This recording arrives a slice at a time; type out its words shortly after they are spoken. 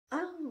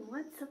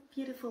What's up,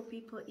 beautiful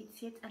people?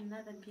 It's yet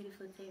another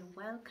beautiful day.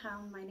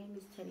 Welcome. My name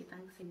is Teddy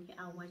Banks and you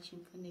are watching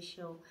Fondness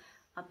show.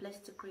 A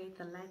blessed to create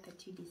the life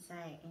that you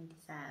desire and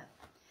deserve.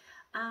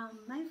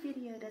 My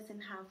video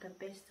doesn't have the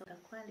best of the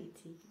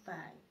quality, but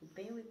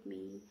bear with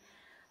me.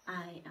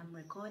 I am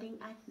recording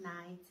at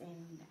night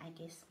and I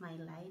guess my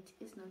light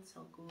is not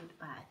so good,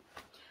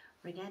 but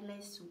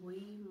regardless,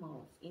 we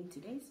move. In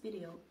today's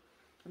video,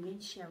 I'm going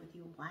to share with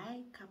you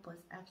why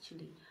couples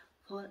actually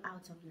fall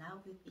out of love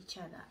with each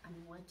other and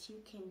what you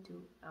can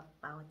do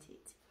about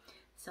it.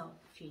 So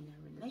if you're in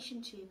a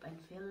relationship and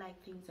feel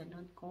like things are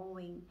not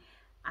going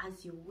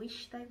as you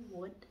wish they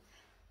would,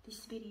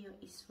 this video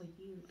is for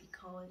you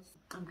because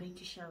I'm going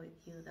to share with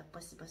you the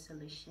possible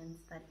solutions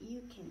that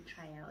you can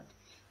try out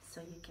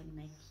so you can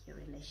make your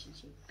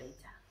relationship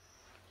better.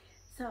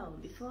 So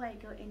before I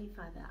go any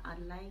further,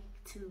 I'd like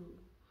to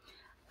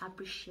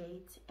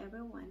appreciate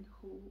everyone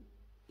who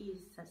is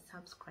a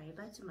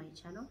subscriber to my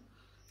channel.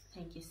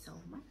 Thank you so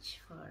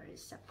much for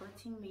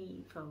supporting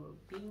me, for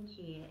being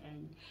here,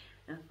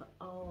 and for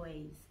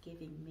always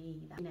giving me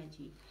the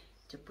energy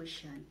to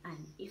push on.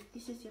 And if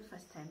this is your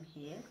first time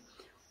here,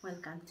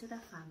 welcome to the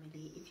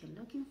family. If you're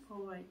looking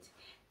forward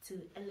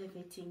to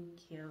elevating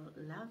your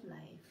love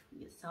life,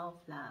 your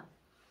self-love,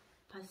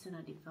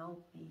 personal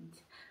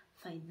development,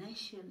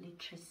 financial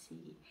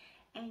literacy,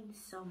 and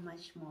so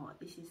much more,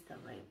 this is the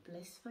right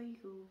place for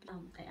you.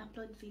 I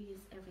upload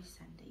videos every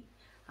Sunday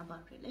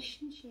about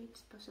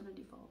relationships, personal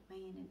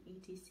development, and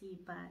etc.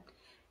 But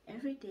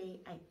every day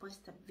I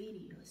post up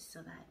videos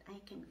so that I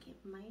can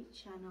keep my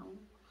channel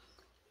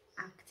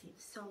active.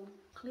 So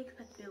click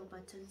that bell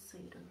button so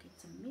you don't get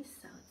to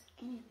miss out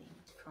anything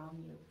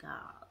from your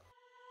girl.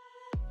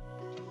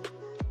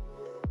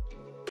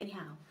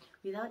 Anyhow,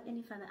 without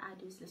any further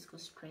ado, let's go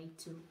straight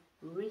to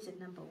reason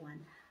number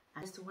one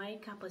as to why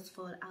couples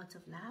fall out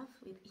of love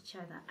with each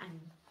other. And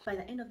by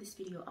the end of this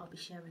video, I'll be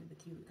sharing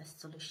with you the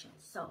solution.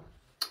 So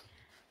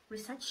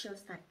research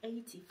shows that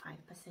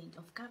 85%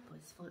 of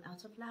couples fall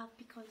out of love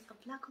because of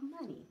lack of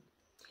money.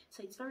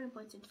 So it's very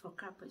important for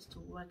couples to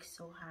work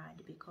so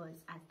hard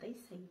because, as they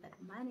say, that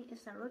money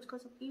is the root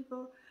cause of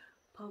evil.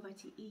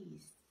 Poverty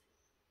is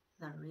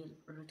the real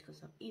root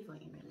cause of evil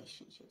in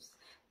relationships.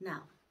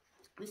 Now,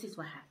 this is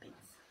what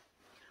happens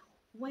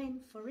when,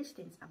 for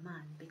instance, a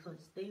man,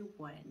 because they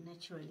were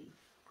naturally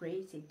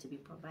created to be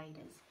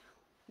providers,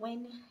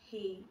 when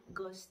he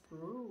goes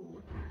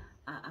through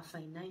a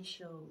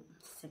financial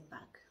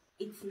setback,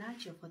 it's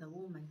natural for the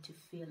woman to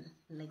feel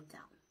let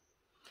down.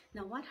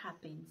 Now what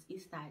happens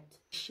is that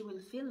she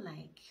will feel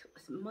like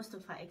most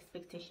of her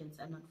expectations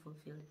are not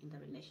fulfilled in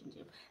the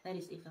relationship. That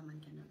is, if a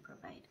man cannot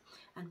provide.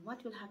 And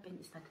what will happen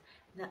is that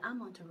the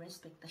amount of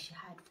respect that she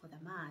had for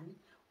the man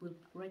will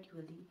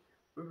gradually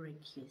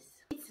reduce.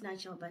 It's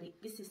natural, but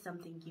this is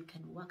something you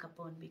can work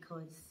upon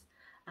because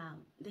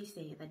they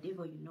say the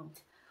devil you know.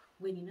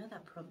 When you know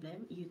that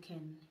problem, you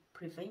can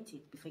prevent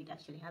it before it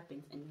actually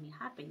happens, and when it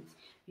happens,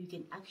 you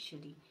can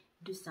actually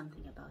do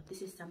something about it.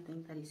 This is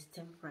something that is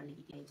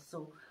temporary.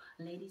 So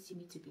ladies, you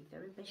need to be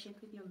very patient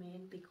with your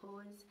men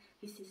because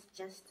this is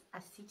just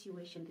a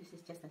situation, this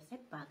is just a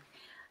setback,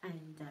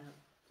 and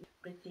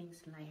great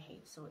things lie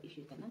ahead. So if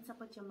you cannot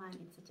support your man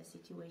in such a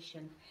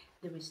situation,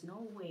 there is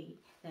no way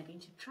they're going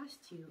to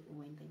trust you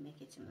when they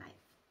make it in life.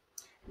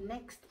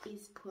 Next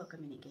is poor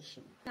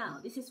communication. Now,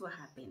 this is what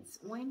happens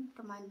when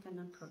the man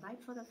cannot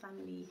provide for the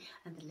family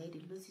and the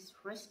lady loses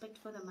respect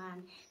for the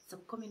man. So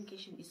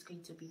communication is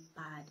going to be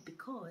bad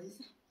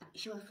because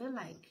she will feel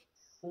like,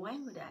 why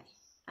would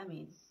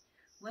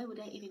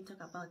I even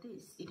talk about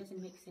this? It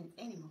doesn't make sense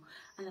anymore.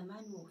 And the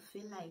man will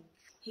feel like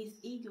his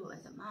ego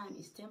as a man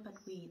is tempered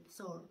with,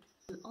 so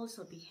he'll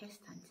also be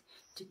hesitant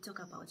to talk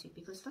about it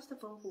because first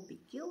of all, he'll be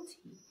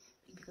guilty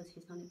because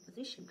he's not in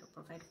position to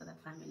provide for the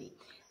family,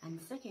 and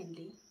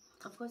secondly,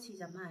 of course,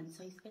 he's a man,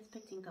 so he's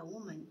expecting the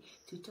woman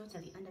to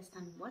totally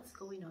understand what's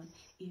going on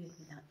even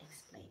without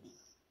explaining.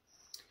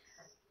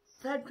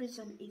 Third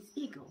reason is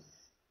ego.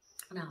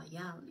 Now,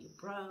 yeah, you're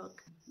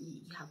broke,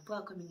 you have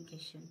poor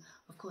communication.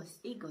 Of course,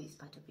 ego is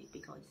part of it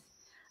because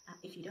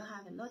if you don't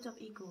have a lot of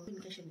ego,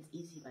 communication is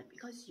easy, but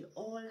because you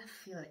all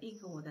feel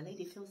ego, the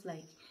lady feels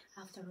like,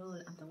 after all,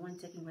 I'm the one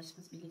taking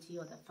responsibility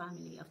of the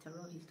family. After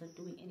all, he's not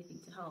doing anything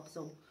to help.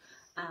 So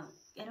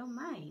I don't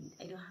mind.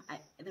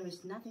 There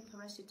is nothing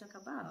for us to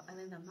talk about. And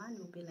then the man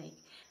will be like,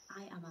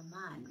 I am a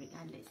man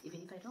regardless.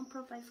 Even if I don't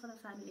provide for the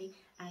family,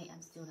 I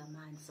am still a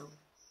man. So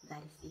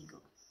that is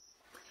ego.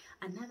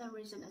 Another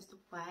reason as to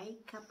why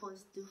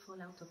couples do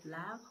fall out of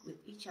love with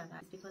each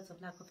other is because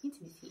of lack of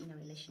intimacy in a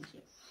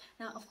relationship.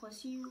 Now, of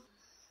course, you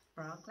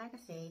broke, like I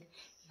said,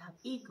 you have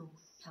ego,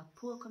 you have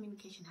poor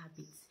communication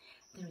habits.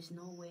 There is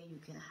no way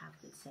you're going to have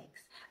good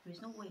sex. There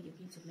is no way you're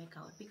going to make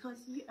out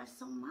because you are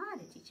so mad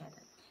at each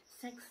other.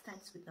 Sex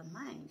starts with the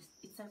mind.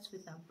 It starts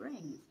with our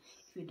brains.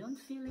 If you don't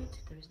feel it,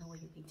 there is no way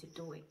you're going to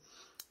do it.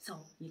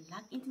 So you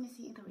lack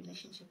intimacy in the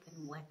relationship,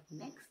 and what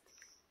next?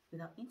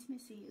 Without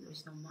intimacy, there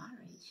is no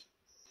marriage.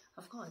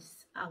 Of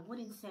course, I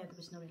wouldn't say there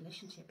is no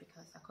relationship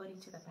because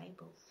according to the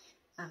Bible,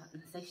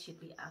 sex should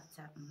be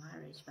after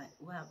marriage. But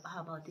well,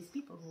 how about these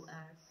people who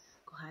are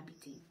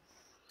cohabiting?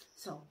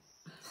 So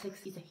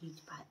sex is a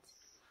huge part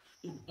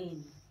in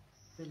any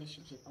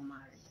relationship or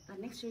marriage. The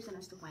next reason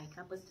as to why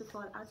couples do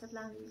fall out of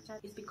love with each other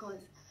is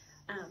because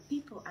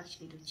people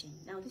actually do change.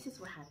 Now this is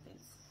what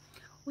happens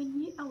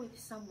when you are with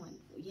someone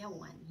year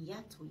 1,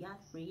 year 2, year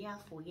 3, year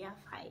 4, year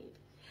 5.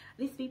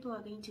 These people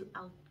are going to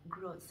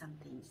outgrow some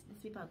things. These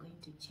people are going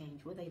to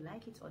change whether you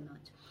like it or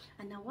not.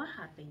 And now what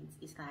happens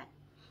is that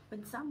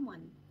when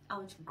someone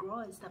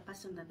outgrows the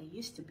person that they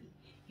used to be,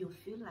 you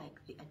feel like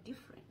they are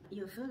different.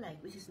 You feel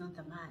like this is not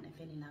the man I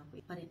fell in love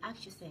with. But in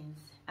actual sense,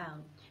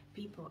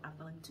 people are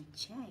bound to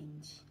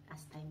change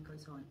as time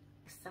goes on.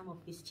 Some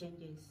of these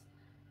changes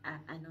are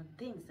not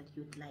things that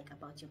you'd like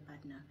about your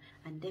partner,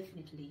 and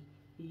definitely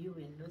you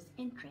will lose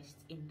interest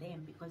in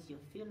them because you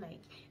feel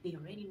like they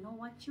already know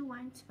what you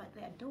want, but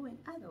they are doing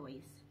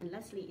otherwise. And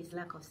lastly is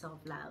lack of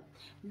self-love.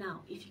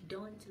 Now, if you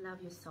don't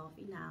love yourself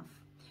enough,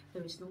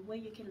 there is no way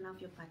you can love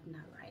your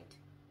partner right.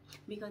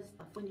 Because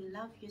when you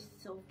love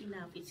yourself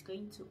enough, it's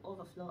going to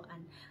overflow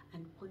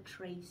and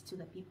portrays to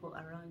the people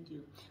around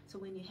you. So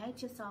when you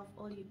hate yourself,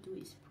 all you do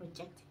is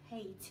project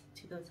hate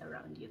to those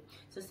around you.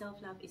 So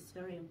self-love is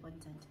very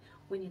important.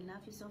 When you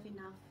love yourself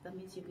enough, that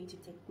means you're going to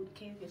take good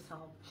care of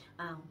yourself.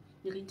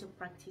 You're going to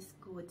practice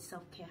good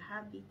self-care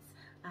habits.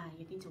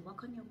 You're going to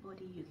work on your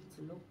body. You're going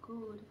to look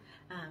good.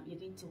 You're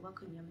going to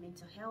work on your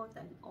mental health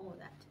and all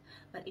that.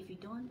 But if you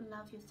don't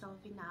love yourself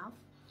enough,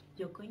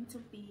 you're going to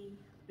be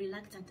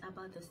reluctant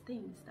about those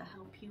things that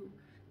help you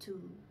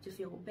to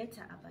feel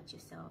better about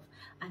yourself.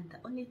 And the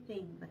only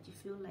thing that you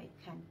feel like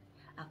can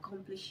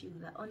accomplish you,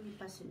 the only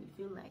person you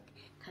feel like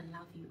can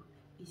love you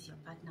is your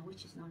partner,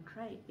 which is not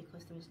right,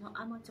 because there is no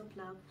amount of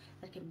love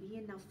that can be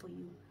enough for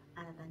you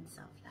other than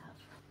self-love.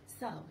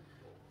 So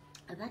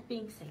that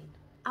being said,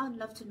 I would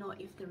love to know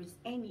if there is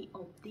any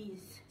of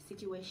these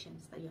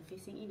situations that you're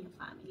facing in your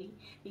family.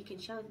 You can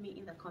share with me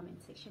in the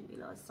comment section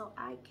below so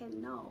I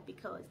can know,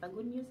 because the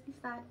good news is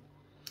that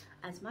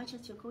as much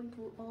as you're going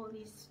through all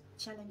these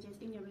challenges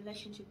in your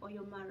relationship or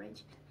your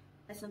marriage,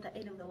 that's not the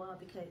end of the world,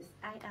 because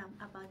I am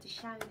about to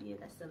share with you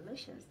the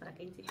solutions that are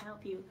going to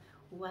help you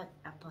work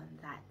upon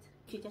that.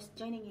 If you're just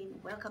joining in,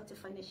 welcome to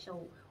Fondness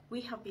Show.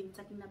 We have been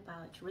talking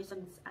about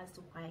reasons as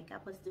to why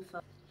couples do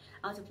fall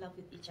out of love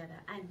with each other,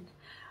 and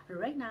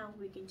right now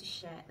we're going to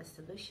share the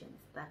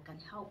solutions that can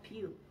help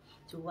you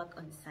to work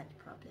on such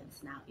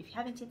problems. Now, if you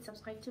haven't yet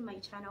subscribed to my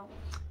channel,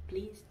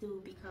 please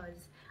do,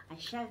 because I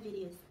share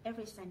videos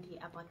every Sunday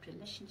about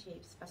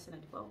relationships, personal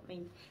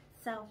development,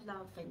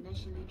 self-love,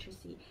 financial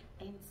literacy,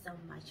 and so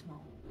much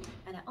more.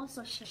 And I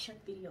also share short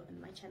video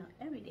on my channel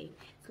every day.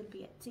 It could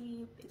be a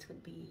tip, it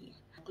could be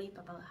a clip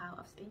about how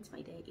I've spent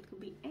my day, it could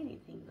be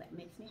anything that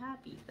makes me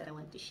happy that I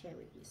want to share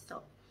with you.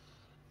 So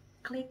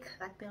click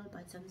that bell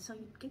button so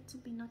you get to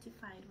be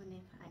notified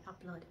whenever I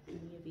upload a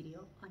new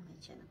video on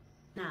my channel.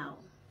 Now,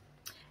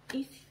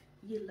 if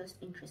you lost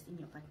interest in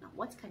your partner,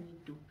 what can you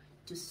do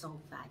to solve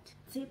that?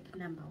 Tip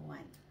number 1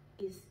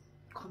 is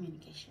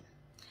communication.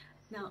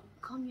 Now,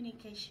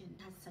 communication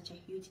has such a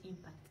huge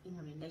impact in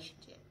a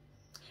relationship,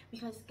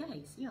 because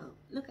guys,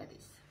 look at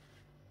this.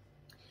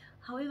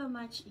 However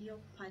much your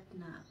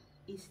partner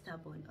is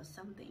stubborn or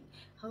something,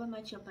 however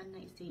much your partner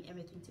is doing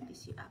everything to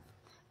piss you off,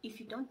 if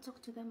you don't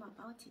talk to them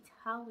about it,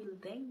 how will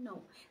they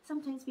know?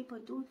 Sometimes people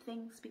do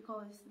things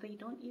because they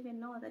don't even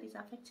know that it's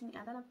affecting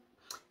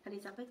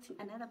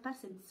another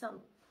person.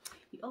 So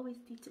you always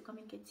need to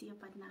communicate to your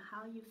partner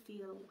how you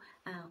feel,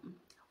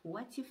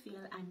 what you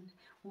feel, and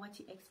what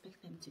you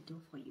expect them to do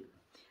for you.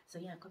 So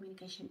yeah,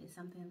 communication is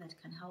something that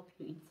can help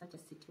you in such a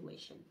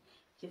situation.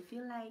 If you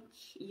feel like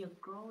you're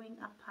growing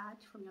apart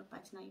from your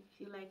partner, if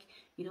you feel like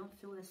you don't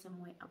feel the same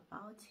way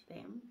about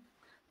them,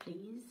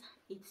 please,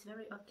 it's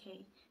very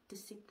okay to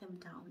sit them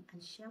down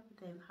and share with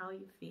them how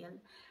you feel,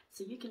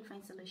 so you can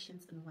find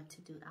solutions on what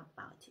to do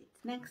about it.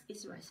 Next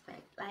is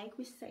respect. Like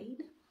we said,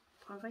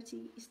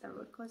 poverty is the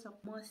root cause of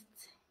most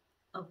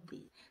of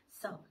this.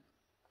 So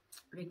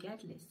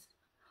regardless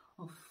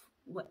of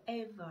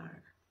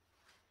whatever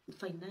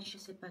financial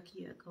setback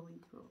you are going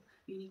through,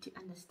 you need to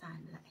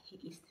understand that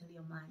he is still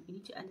your man. You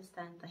need to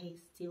understand that he is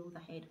still the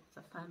head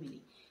of the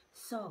family.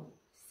 So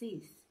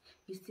sis,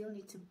 you still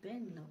need to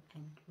bend low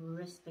and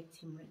respect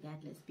him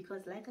regardless,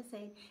 because like I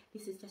said,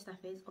 this is just a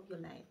phase of your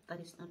life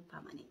that is not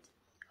permanent.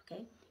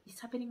 Okay,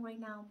 it's happening right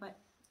now, but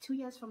 2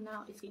 years from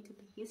now it's going to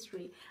be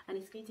history, and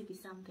it's going to be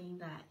something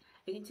that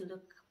you're going to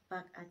look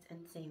back at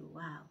and say,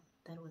 wow,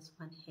 that was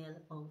one hell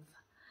of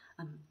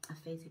a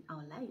phase in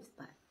our lives,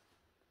 but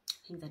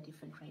things are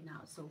different right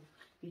now. So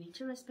you need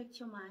to respect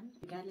your man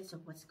regardless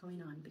of what's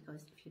going on,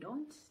 because if you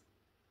don't,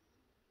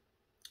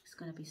 it's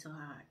gonna be so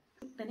hard.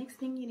 The next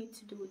thing you need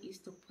to do is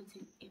to put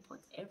in effort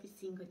every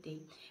single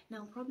day.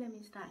 Now, problem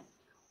is that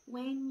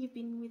when you've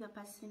been with a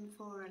person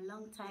for a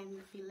long time,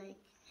 you feel like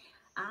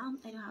I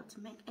don't have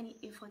to make any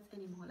efforts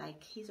anymore.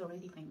 Like, he's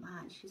already my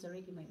man, she's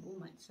already my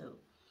woman. So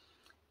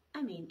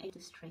I mean, I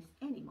don't stress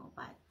anymore.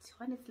 But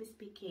honestly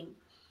speaking,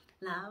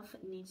 Love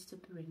needs to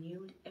be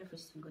renewed every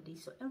single day.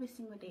 So every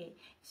single day,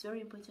 it's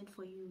very important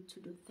for you to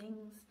do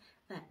things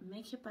that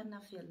make your partner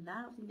feel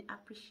loved and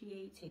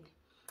appreciated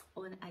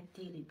on a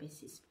daily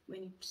basis.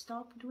 When you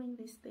stop doing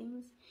these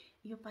things,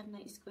 your partner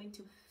is going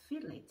to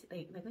feel it.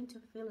 They're going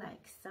to feel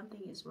like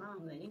something is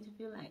wrong. They're going to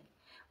feel like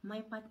my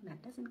partner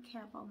doesn't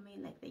care about me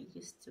like they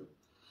used to.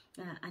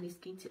 And it's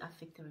going to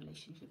affect the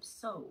relationship.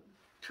 So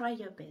try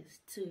your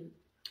best to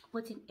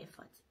put in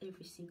effort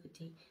every single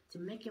day to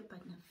make your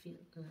partner feel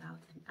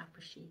loved and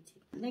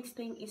appreciated. Next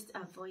thing is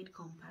to avoid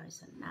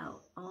comparison. Now,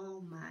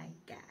 oh my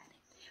God,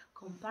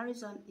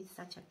 comparison is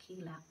such a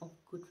killer of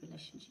good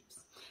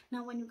relationships.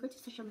 Now, when you go to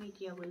social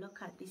media, we look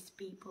at these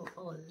people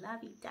all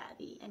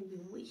lovey-dovey, and we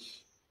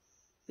wish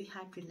we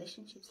had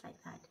relationships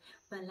like that.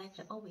 But like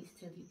I always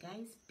tell you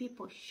guys,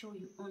 people show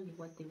you only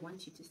what they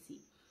want you to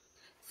see.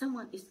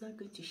 Someone is not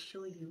going to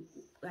show you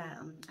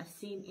a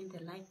scene in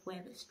their life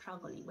where they're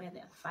struggling, where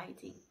they're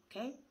fighting,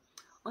 okay?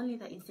 Only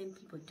the insane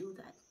people do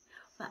that.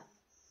 But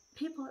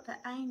people that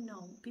I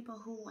know, people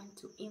who want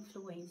to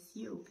influence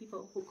you,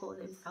 people who call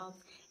themselves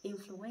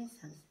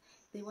influencers,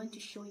 they want to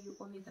show you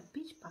only the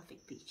pitch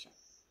perfect picture.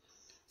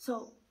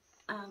 So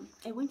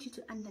I want you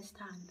to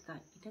understand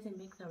that it doesn't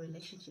make the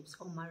relationships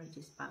or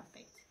marriages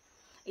perfect.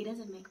 It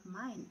doesn't make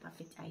mine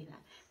perfect either.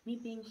 Me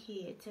being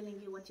here telling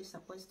you what you're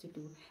supposed to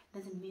do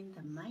doesn't mean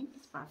that mine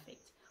is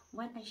perfect.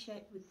 What I share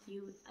with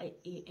you,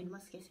 in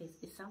most cases,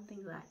 is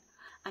something that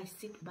I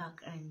sit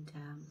back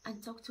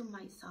and talk to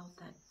myself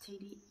that,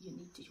 Teddy, you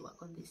need to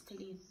work on this.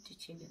 Teddy, you need to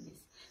change on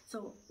this.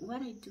 So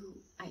what I do,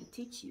 I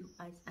teach you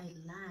as I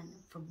learn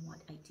from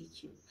what I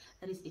teach you.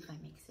 That is, if I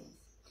make sense.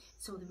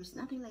 So there is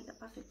nothing like a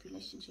perfect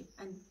relationship,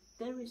 and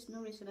there is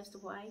no reason as to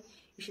why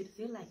you should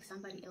feel like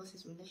somebody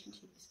else's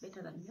relationship is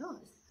better than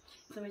yours.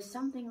 If there is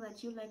something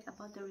that you like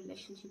about the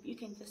relationship, you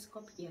can just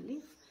copy their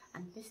leaf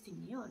and paste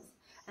in yours,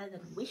 rather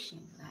than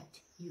wishing that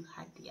you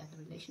had the other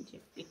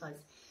relationship.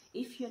 Because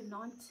if you're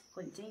not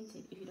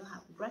contented, if you don't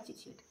have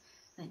gratitude,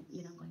 then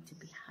you're not going to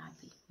be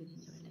happy within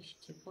your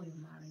relationship or your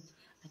marriage,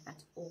 like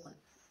at all.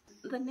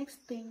 The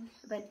next thing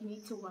that you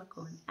need to work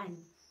on, and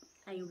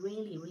I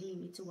really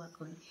need to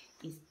work on,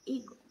 is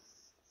ego.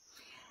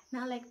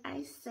 Now, like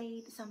I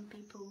said, some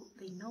people,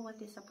 they know what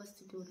they're supposed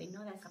to do. They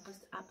know they're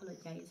supposed to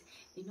apologize.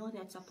 They know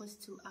they're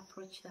supposed to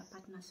approach their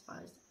partners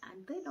first,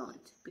 and they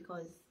don't,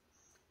 because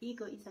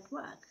ego is at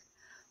work.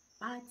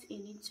 But you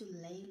need to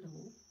lay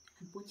low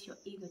and put your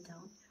ego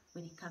down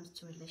when it comes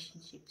to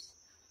relationships,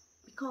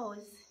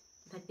 because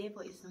the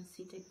devil is not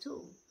seated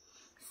too.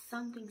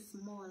 Something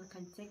small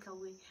can take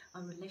away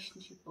a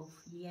relationship of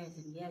years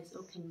and years,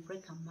 or can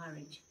break a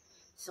marriage.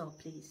 So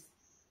please,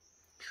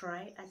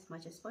 try as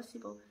much as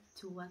possible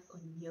to work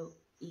on your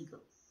ego,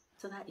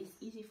 so that it's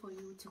easy for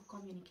you to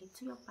communicate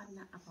to your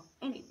partner about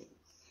anything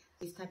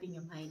disturbing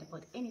your mind,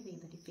 about anything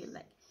that you feel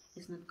like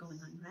is not going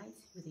on right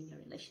within your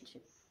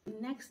relationship.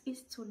 Next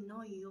is to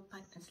know your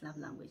partner's love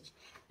language.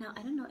 Now,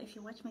 I don't know if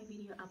you watch my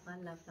video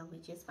about love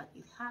languages, but if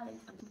you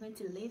haven't, I'm going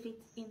to leave it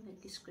in the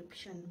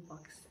description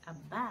box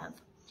above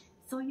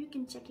so you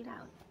can check it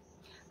out,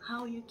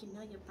 how you can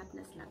know your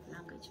partner's love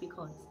language,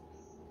 because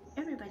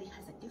everybody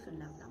has a different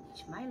love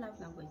language. My love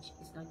language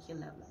is not your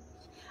love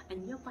language,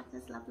 and your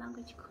partner's love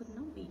language could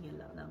not be your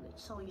love language.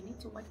 So you need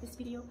to watch this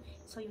video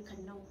so you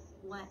can know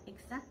what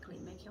exactly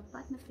make your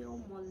partner feel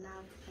more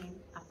loved and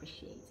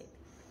appreciated.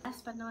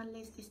 Last but not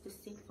least is to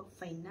seek for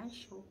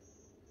financial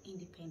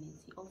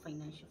independence or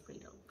financial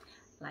freedom.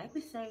 Like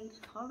we said,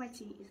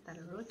 poverty is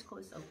the root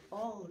cause of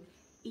all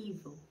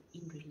evil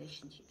in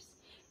relationships.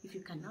 If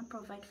you cannot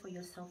provide for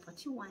yourself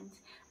what you want,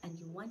 and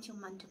you want your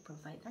man to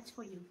provide that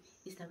for you,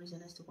 is the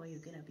reason as to why you're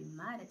going to be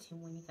mad at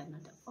him when you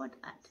cannot afford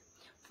that.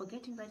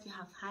 Forgetting that you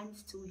have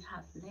hands too, you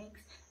have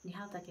legs, and you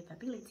have the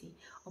capability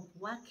of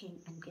working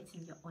and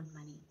getting your own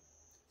money.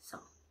 So,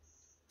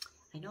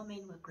 I know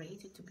men were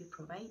created to be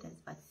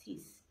providers, but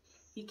sis,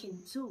 you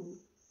can too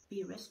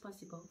be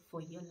responsible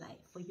for your life,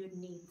 for your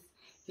needs.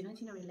 You're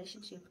not in a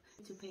relationship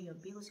to pay your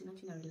bills. You're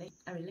not in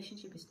a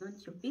relationship is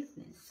not your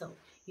business. So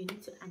you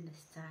need to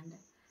understand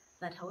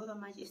that however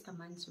much is the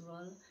man's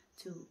role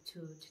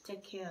to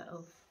take care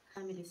of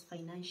family's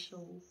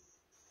financial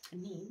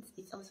needs,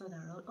 it's also the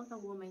role of the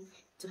woman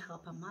to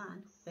help a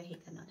man where he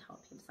cannot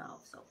help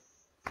himself. So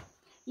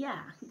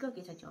yeah, go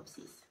get a job,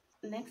 sis.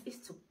 Next is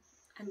to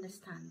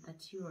understand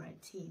that you are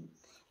a team,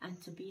 and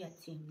to be a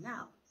team.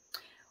 Now,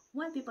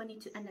 what people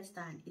need to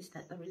understand is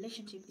that a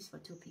relationship is for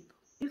two people.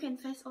 You can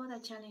face all the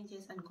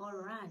challenges and go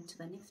around to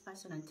the next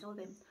person and tell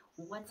them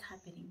what's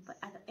happening, but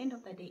at the end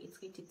of the day, it's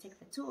going to take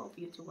the two of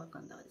you to work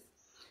on those.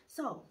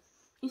 So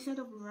instead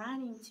of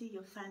running to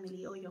your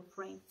family or your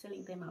friends,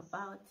 telling them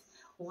about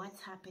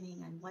what's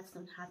happening and what's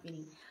not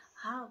happening,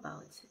 how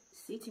about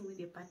sitting with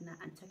your partner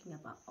and talking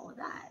about all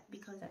that?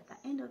 Because at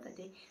the end of the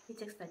day, it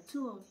takes the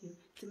two of you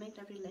to make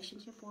that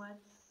relationship work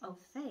or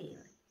fail.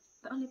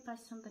 The only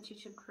person that you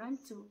should run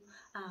to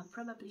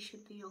probably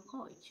should be your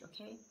coach,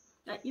 okay?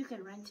 You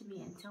can run to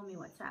me and tell me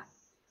what's up,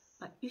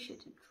 but you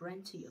shouldn't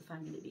run to your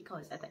family,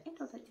 because at the end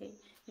of the day,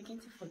 you're going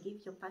to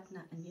forgive your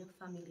partner and your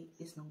family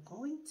is not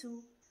going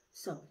to.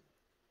 So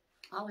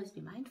Always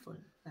be mindful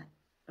that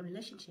a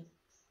relationship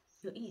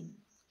you're in,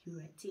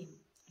 you're a team,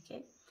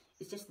 okay?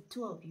 It's just the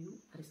two of you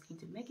that is going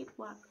to make it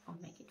work or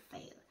make it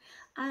fail.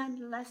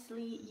 And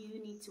lastly,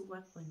 you need to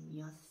work on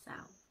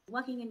yourself.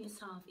 Working on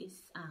yourself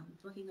is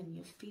working on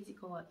your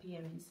physical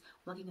appearance,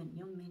 working on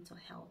your mental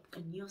health,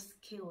 on your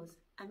skills.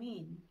 I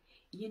mean,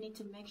 you need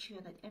to make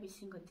sure that every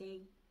single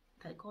day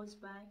that goes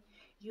by,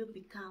 you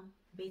become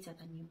better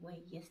than you were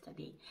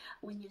yesterday.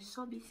 When you're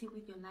so busy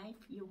with your life,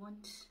 you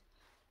won't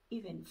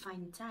even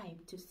find time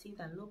to see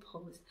the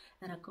loopholes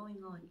that are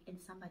going on in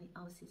somebody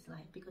else's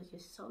life because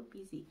you're so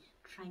busy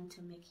trying to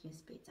make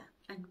yours better.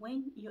 And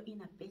when you're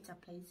in a better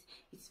place,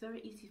 it's very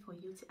easy for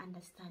you to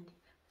understand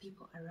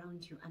people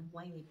around you and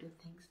why they do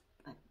things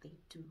that they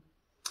do.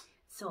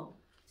 So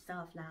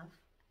self-love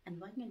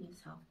and working on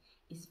yourself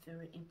is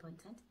very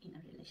important in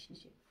a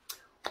relationship.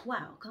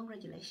 Wow,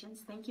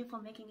 congratulations. Thank you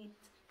for making it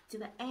to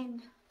the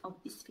end of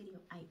this video.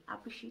 I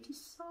appreciate you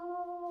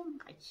so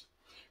much.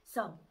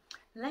 So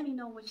let me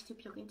know which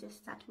tip you're going to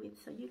start with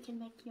so you can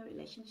make your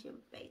relationship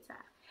better.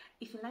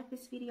 If you like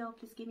this video,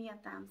 please give me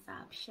a thumbs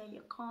up, share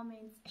your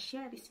comments,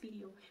 share this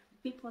video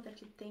with people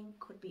that you think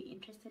could be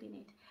interested in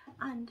it,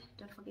 and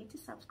don't forget to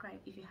subscribe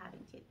if you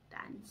haven't yet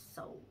done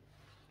so.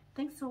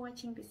 Thanks for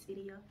watching this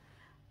video.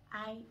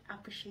 I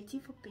appreciate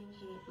you for being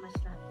here. Much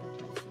love.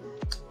 God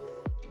bless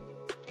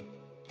you.